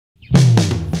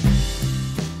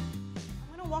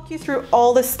you through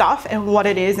all the stuff and what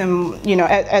it is, and you know,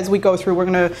 as we go through, we're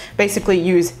gonna basically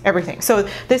use everything. So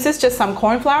this is just some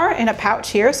corn flour in a pouch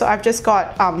here. So I've just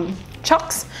got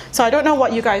chucks. So I don't know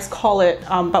what you guys call it,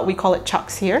 but we call it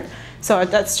chucks here. So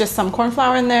that's just some corn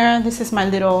flour in there. This is my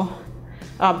little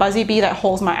buzzy bee that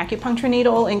holds my acupuncture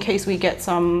needle in case we get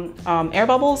some air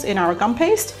bubbles in our gum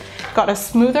paste. Got a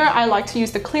smoother. I like to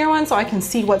use the clear one so I can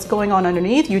see what's going on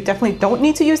underneath. You definitely don't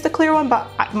need to use the clear one, but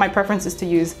my preference is to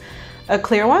use a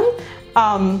clear one.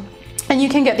 And you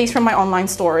can get these from my online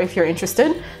store if you're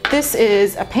interested. This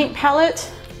is a paint palette.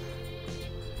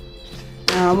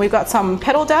 We've got some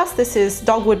petal dust. This is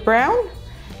dogwood brown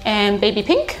and baby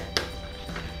pink.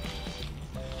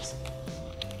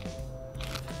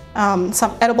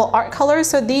 Some edible art colors.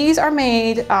 So these are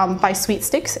made by Sweet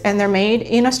Sticks, and they're made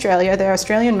in Australia. They're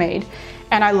Australian made,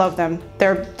 and I love them.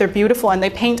 They're beautiful, and they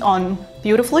paint on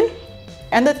beautifully.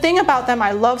 And the thing about them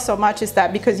I love so much is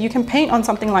that because you can paint on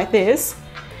something like this,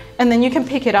 and then you can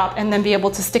pick it up and then be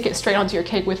able to stick it straight onto your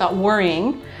cake without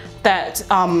worrying that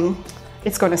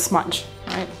it's going to smudge,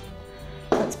 right?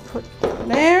 Let's put that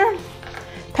there.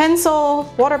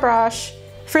 Pencil, water brush,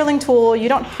 frilling tool. You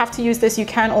don't have to use this. You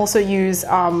can also use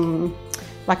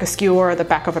like a skewer or the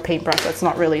back of a paintbrush. That's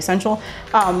not really essential.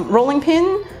 Rolling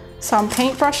pin, some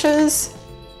paint brushes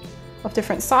of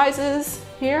different sizes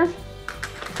here.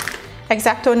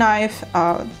 X-Acto knife,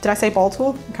 did I say ball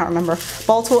tool? I can't remember.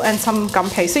 Ball tool and some gum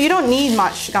paste. So you don't need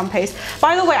much gum paste.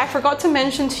 By the way, I forgot to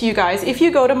mention to you guys, if you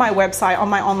go to my website on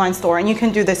my online store, and you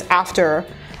can do this after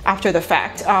the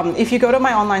fact, if you go to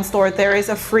my online store, there is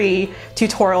a free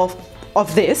tutorial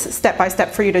of this step by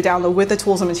step for you to download with the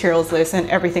tools and materials list and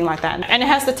everything like that. And it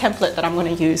has the template that I'm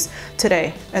going to use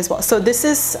today as well. So this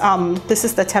is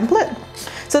the template.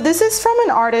 So this is from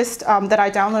an artist that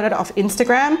I downloaded off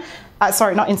Instagram.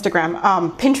 Sorry, not Instagram,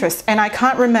 Pinterest. And I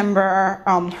can't remember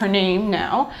her name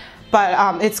now,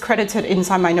 but it's credited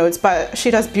inside my notes. But she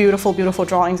does beautiful, beautiful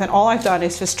drawings. And all I've done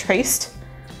is just traced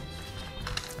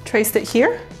it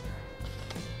here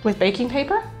with baking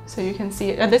paper. So you can see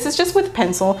it. And this is just with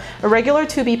pencil, a regular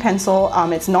 2B pencil.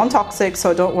 It's non-toxic,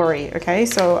 so don't worry, okay?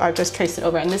 So I've just traced it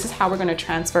over, and this is how we're gonna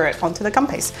transfer it onto the gum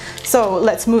paste. So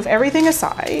let's move everything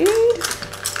aside.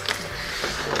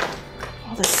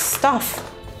 All this stuff.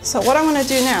 So what I'm gonna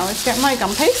do now is get my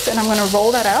gum paste, and I'm gonna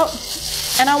roll that out.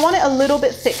 And I want it a little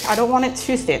bit thick. I don't want it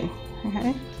too thin,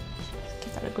 okay?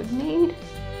 Give that a good knead.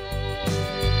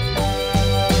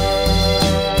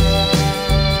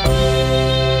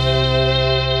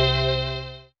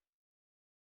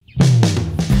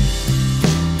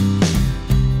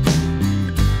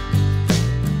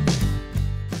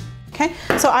 Okay,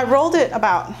 so I rolled it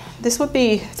about, this would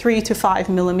be 3 to 5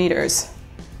 millimeters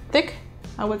thick,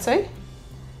 I would say.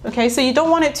 Okay, so you don't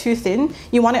want it too thin.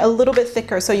 You want it a little bit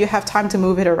thicker so you have time to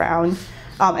move it around.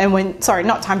 Sorry,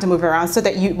 not time to move it around, so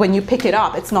that when you pick it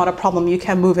up, it's not a problem. You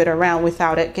can move it around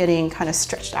without it getting kind of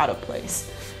stretched out of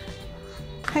place.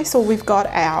 Okay, so we've got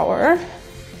our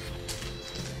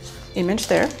image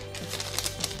there.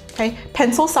 Okay,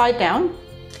 pencil side down.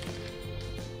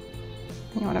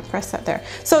 You want to press that there.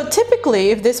 So typically,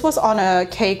 if this was on a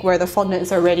cake where the fondant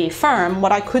is already firm,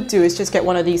 what I could do is just get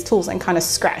one of these tools and kind of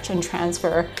scratch and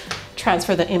transfer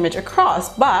the image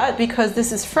across. But because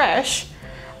this is fresh,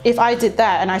 if I did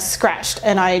that and I scratched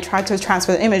and I tried to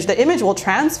transfer the image will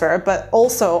transfer, but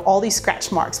also all these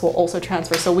scratch marks will also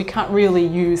transfer. So we can't really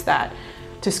use that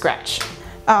to scratch.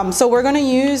 So we're going to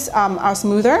use our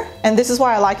smoother, and this is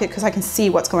why I like it, because I can see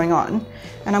what's going on.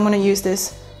 And I'm going to use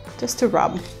this just to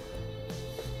rub.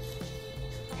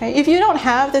 Okay, if you don't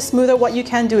have the smoother, what you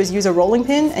can do is use a rolling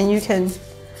pin, and you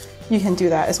can do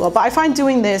that as well. But I find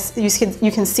doing this,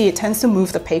 you can see it tends to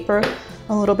move the paper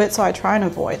a little bit, so I try and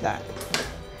avoid that.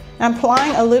 I'm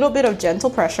applying a little bit of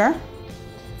gentle pressure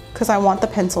because I want the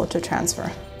pencil to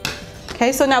transfer.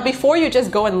 Okay, so now before you just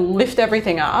go and lift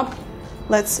everything up,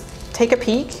 let's take a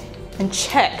peek and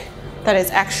check that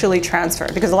it's actually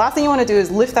transferred. Because the last thing you want to do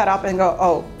is lift that up and go,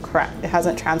 oh crap, it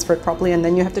hasn't transferred properly, and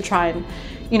then you have to try and,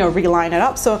 you know, reline it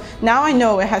up. So now I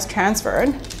know it has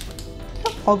transferred.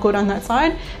 All good on that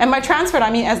side. And by transferred,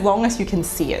 I mean as long as you can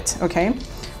see it, okay?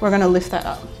 We're gonna lift that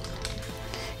up.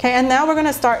 Okay, and now we're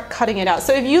gonna start cutting it out.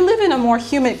 So if you live in a more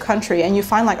humid country and you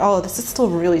find like, oh, this is still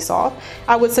really soft,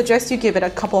 I would suggest you give it a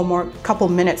couple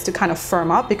minutes to kind of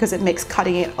firm up, because it makes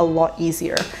cutting it a lot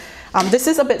easier. This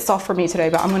is a bit soft for me today,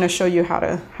 but I'm gonna show you how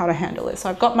to handle it. So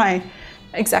I've got my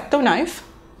X-Acto knife.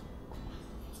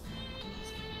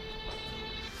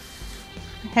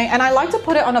 Okay, and I like to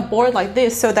put it on a board like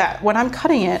this so that when I'm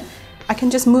cutting it, I can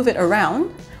just move it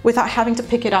around without having to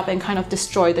pick it up and kind of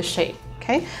destroy the shape.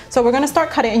 Okay, so we're gonna start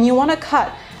cutting, and you wanna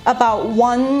cut about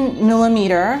 1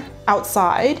 millimeter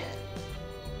outside.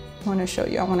 I want to show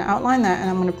you, I want to outline that and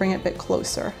I'm going to bring it a bit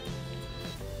closer.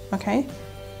 Okay.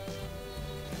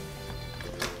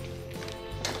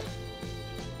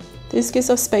 This gives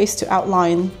us space to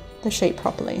outline the shape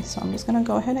properly. So I'm just going to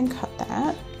go ahead and cut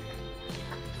that.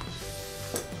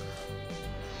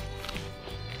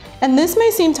 And this may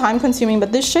seem time consuming,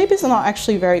 but this shape is not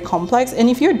actually very complex. And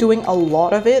if you're doing a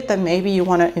lot of it, then maybe you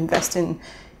want to invest in,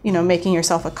 you know, making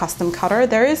yourself a custom cutter.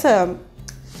 There is a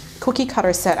cookie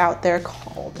cutter set out there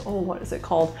called, oh, what is it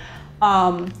called?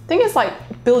 I think it's like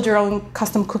build your own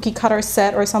custom cookie cutter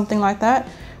set or something like that,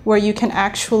 where you can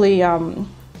actually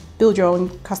build your own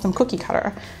custom cookie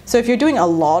cutter. So if you're doing a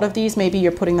lot of these, maybe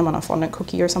you're putting them on a fondant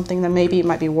cookie or something, then maybe it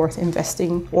might be worth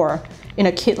investing or in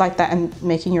a kit like that and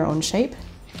making your own shape.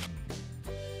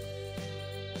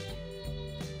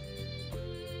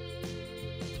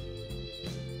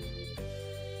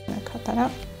 I'm gonna cut that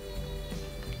out.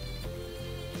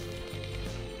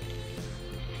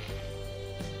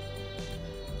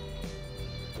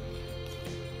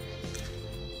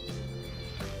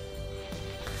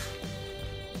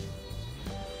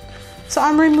 So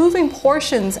I'm removing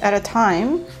portions at a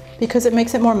time because it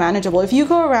makes it more manageable. If you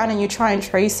go around and you try and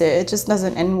trace it, it just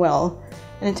doesn't end well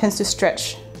and it tends to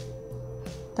stretch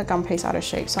the gum paste out of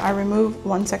shape. So I remove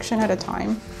one section at a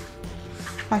time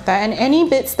like that. And any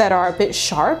bits that are a bit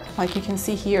sharp, like you can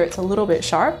see here, it's a little bit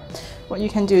sharp. What you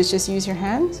can do is just use your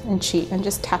hands and cheat and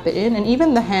just tap it in. And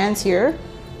even the hands here,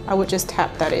 I would just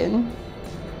tap that in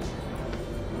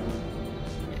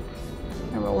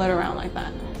and roll it around like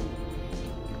that.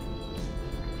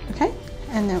 Okay,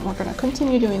 and then we're going to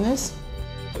continue doing this.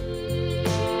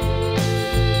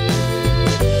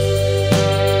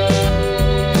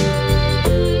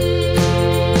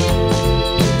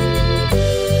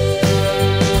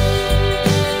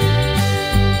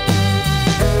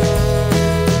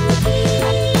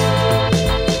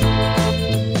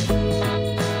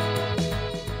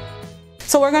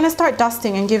 So we're going to start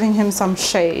dusting and giving him some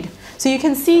shade. So you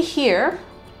can see here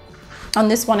on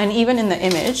this one, and even in the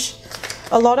image,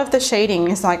 a lot of the shading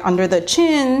is like under the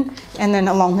chin and then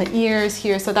along the ears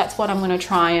here. So that's what I'm going to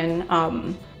try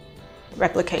and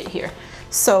replicate here.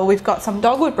 So we've got some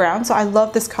dogwood brown. So I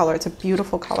love this color. It's a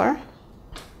beautiful color.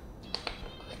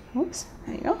 Oops,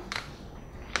 there you go.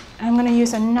 I'm going to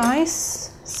use a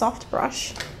nice soft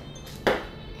brush.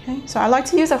 Okay, so I like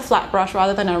to use a flat brush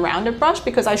rather than a rounded brush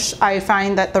because I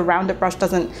find that the rounded brush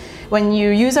doesn't, when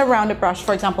you use a rounded brush,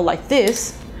 for example, like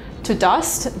this, to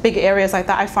dust big areas like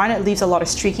that, I find it leaves a lot of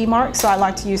streaky marks. So I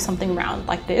like to use something round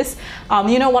like this.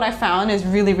 You know what I found is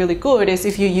really, really good is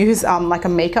if you use like a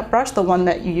makeup brush, the one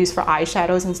that you use for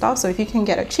eyeshadows and stuff. So if you can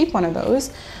get a cheap one of those,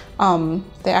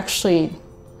 they actually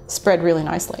spread really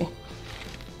nicely.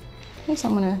 Okay, so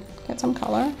I'm gonna get some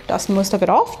color, dust most of it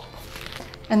off.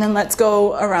 And then let's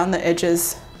go around the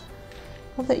edges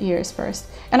of the ears first.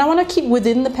 And I wanna keep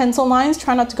within the pencil lines,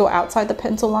 try not to go outside the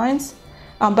pencil lines.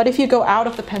 But if you go out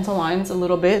of the pencil lines a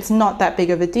little bit, it's not that big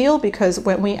of a deal because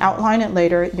when we outline it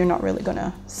later, you're not really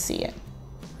gonna see it.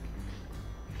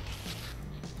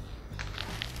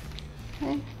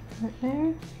 Okay, right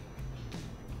there.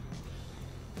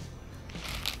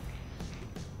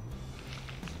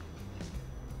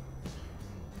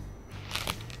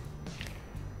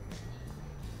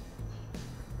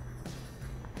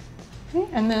 Okay,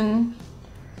 and then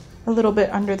a little bit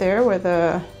under there where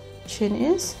the chin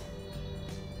is.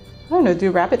 I don't know,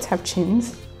 do rabbits have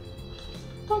chins?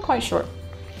 Not quite sure.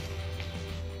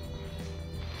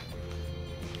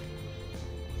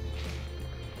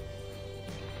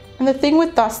 And the thing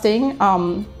with dusting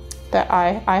that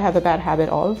I have a bad habit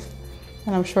of,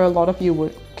 and I'm sure a lot of you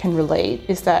can relate,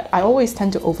 is that I always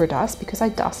tend to overdust because I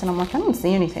dust and I'm like, I don't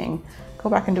see anything. Go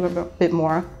back and do a bit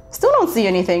more. Still don't see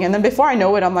anything. And then before I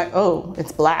know it, I'm like, oh,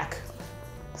 it's black.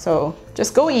 So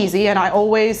just go easy. And I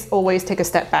always take a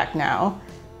step back now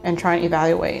and try and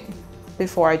evaluate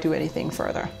before I do anything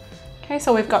further. Okay,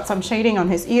 so we've got some shading on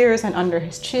his ears and under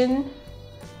his chin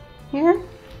here.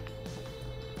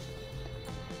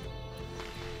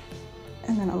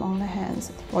 And then along the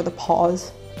hands or the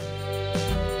paws.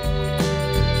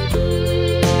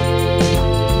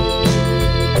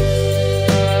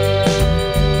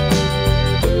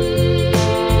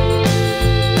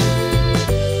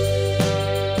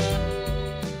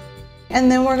 And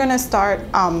then we're gonna start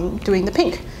doing the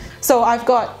pink. So I've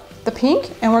got the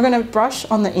pink and we're gonna brush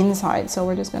on the inside. So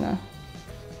we're just gonna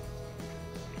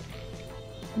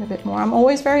a bit more. I'm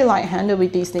always very light-handed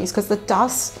with these things because the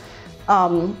dust,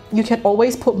 you can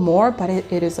always put more, but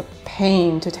it is a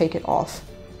pain to take it off.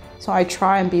 So I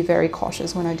try and be very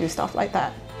cautious when I do stuff like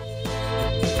that.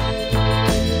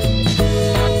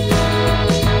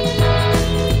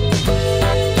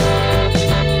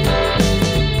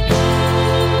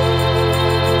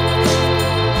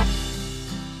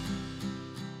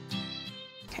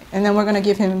 then we're gonna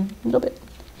give him a little bit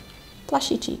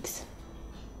blushy cheeks.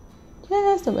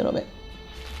 Just a little bit.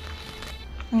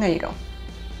 And there you go.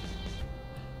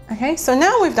 Okay, so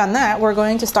now we've done that, we're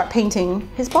going to start painting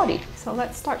his body. So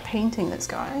let's start painting this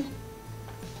guy.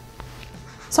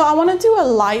 So I want to do a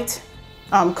light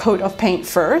coat of paint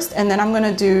first, and then I'm going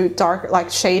to do dark,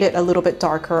 like shade it a little bit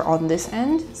darker on this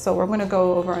end. So we're going to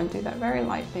go over and do that very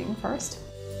light thing first.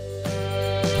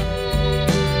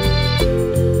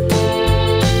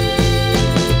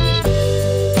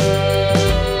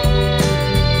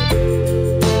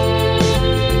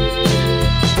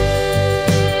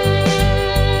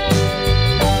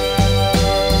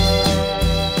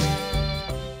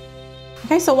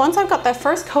 Okay, so once I've got that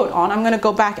first coat on, I'm gonna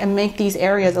go back and make these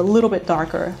areas a little bit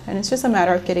darker. And it's just a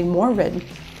matter of getting more red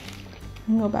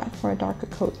and go back for a darker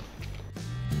coat.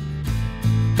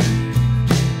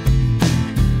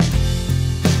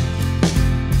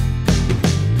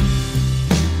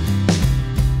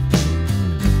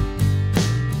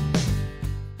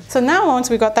 So now once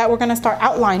we got that, we're gonna start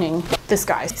outlining this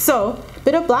guy. So,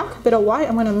 bit of black, bit of white,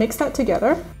 I'm gonna mix that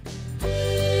together.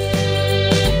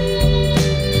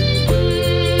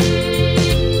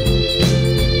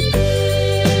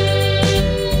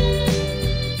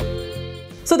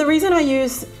 So the reason I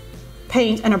use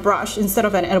paint and a brush instead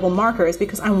of an edible marker is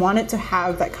because I want it to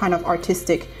have that kind of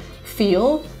artistic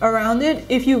feel around it.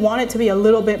 If you want it to be a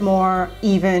little bit more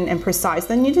even and precise,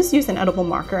 then you just use an edible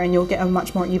marker and you'll get a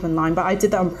much more even line. But I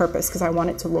did that on purpose because I want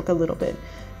it to look a little bit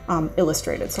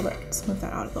illustrated. So let's move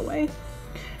that out of the way.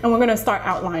 And we're gonna start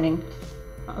outlining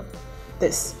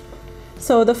this.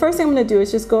 So the first thing I'm gonna do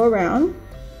is just go around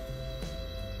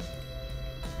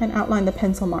and outline the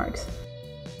pencil marks.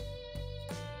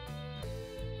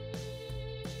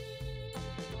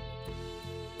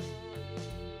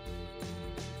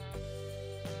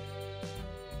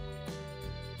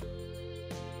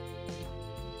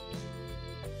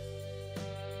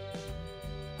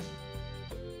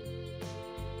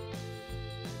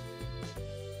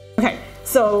 Okay,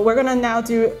 so we're gonna now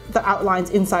do the outlines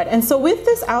inside. And so with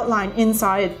this outline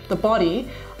inside the body,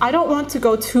 I don't want to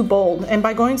go too bold. And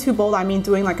by going too bold, I mean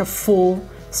doing like a full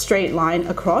straight line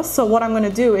across. So what I'm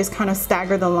gonna do is kind of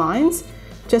stagger the lines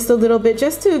just a little bit,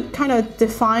 just to kind of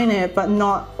define it, but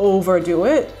not overdo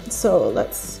it. So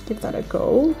let's give that a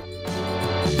go.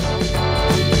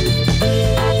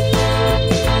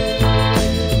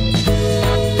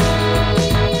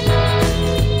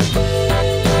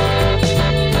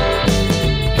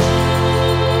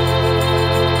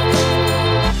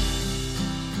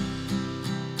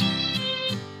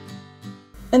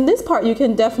 And this part you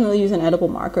can definitely use an edible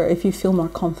marker if you feel more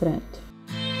confident.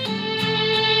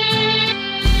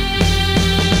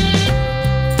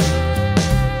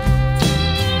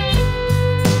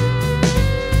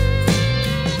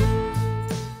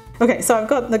 Okay, so I've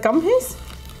got the gum paste.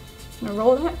 I'm gonna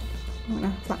roll that. I'm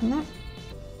gonna flatten that.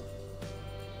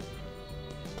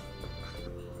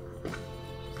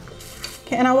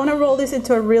 Okay, and I want to roll this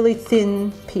into a really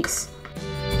thin piece.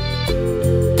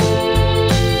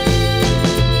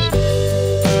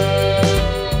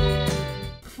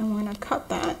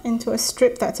 Into a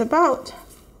strip that's about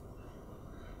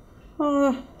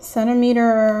a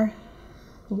centimeter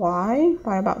wide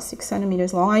by about 6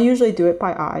 centimeters long. I usually do it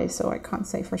by eye, so I can't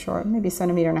say for sure. Maybe a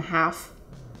centimeter and a half.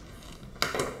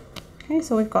 Okay,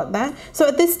 so we've got that. So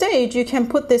at this stage, you can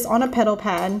put this on a petal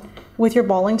pad with your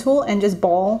balling tool and just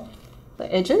ball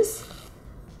the edges.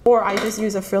 Or I just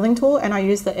use a frilling tool and I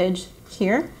use the edge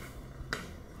here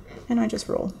and I just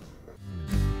roll.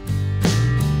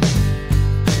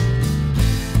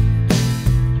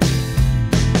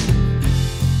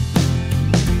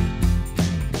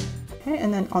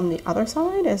 And then on the other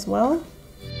side as well.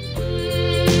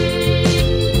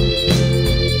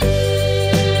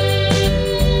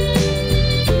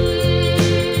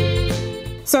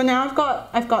 So now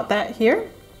I've got that here.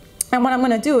 And what I'm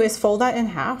going to do is fold that in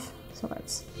half. So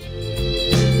that's.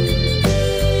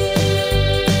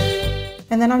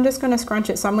 And then I'm just going to scrunch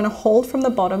it. So I'm going to hold from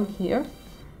the bottom here.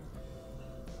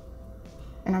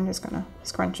 And I'm just going to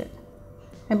scrunch it.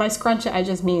 And by scrunch it, I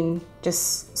just mean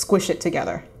just squish it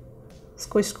together.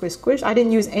 Squish, squish, squish. I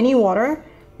didn't use any water.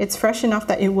 It's fresh enough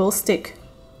that it will stick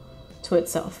to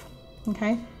itself.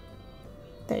 Okay,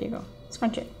 there you go.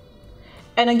 Scrunch it.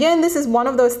 And again, this is one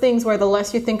of those things where the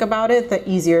less you think about it, the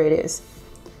easier it is.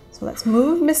 So let's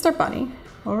move Mr. Bunny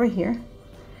over here.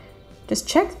 Just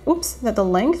check, oops, that the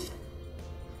length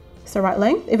is the right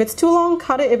length. If it's too long,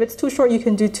 cut it. If it's too short, you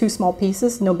can do 2 small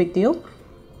pieces, no big deal.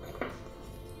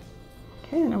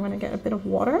 Okay, and I'm gonna get a bit of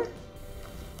water.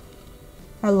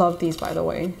 I love these, by the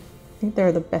way. I think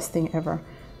they're the best thing ever.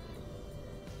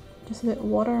 Just a bit of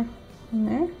water in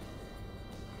there.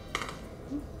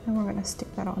 And we're gonna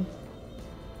stick that on.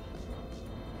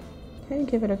 Okay,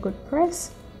 give it a good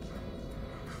press.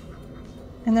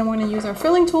 And then we're gonna use our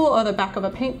filling tool or the back of a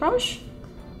paintbrush.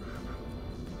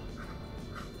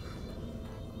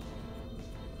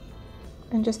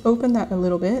 And just open that a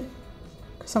little bit.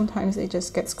 Sometimes it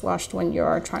just gets squashed when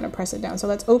you're trying to press it down. So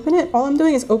let's open it. All I'm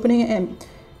doing is opening it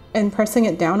and pressing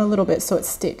it down a little bit so it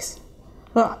sticks.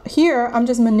 But here, I'm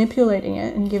just manipulating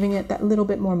it and giving it that little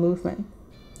bit more movement.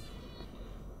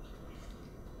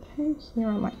 Okay, here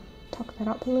I might tuck that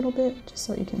up a little bit just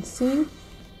so you can see.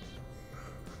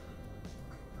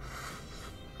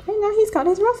 Okay, now he's got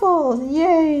his ruffles,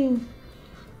 yay!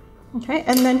 Okay,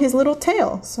 and then his little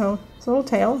tail. So his little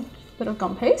tail, bit of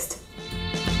gum paste.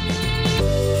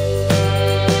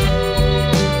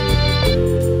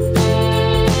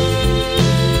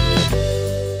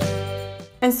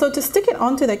 And so to stick it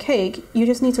onto the cake, you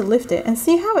just need to lift it and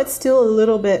see how it's still a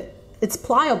little bit, it's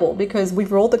pliable because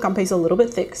we've rolled the gum paste a little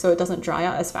bit thick so it doesn't dry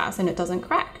out as fast and it doesn't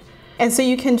crack. And so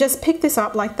you can just pick this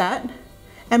up like that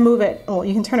and move it, or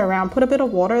you can turn it around, put a bit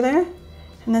of water there,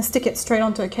 and then stick it straight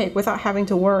onto a cake without having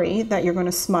to worry that you're going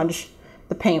to smudge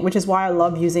the paint, which is why I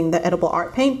love using the edible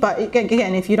art paint. But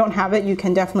again, if you don't have it, you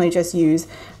can definitely just use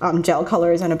gel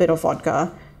colors and a bit of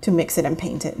vodka to mix it and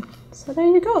paint it. So there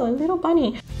you go, a little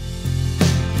bunny.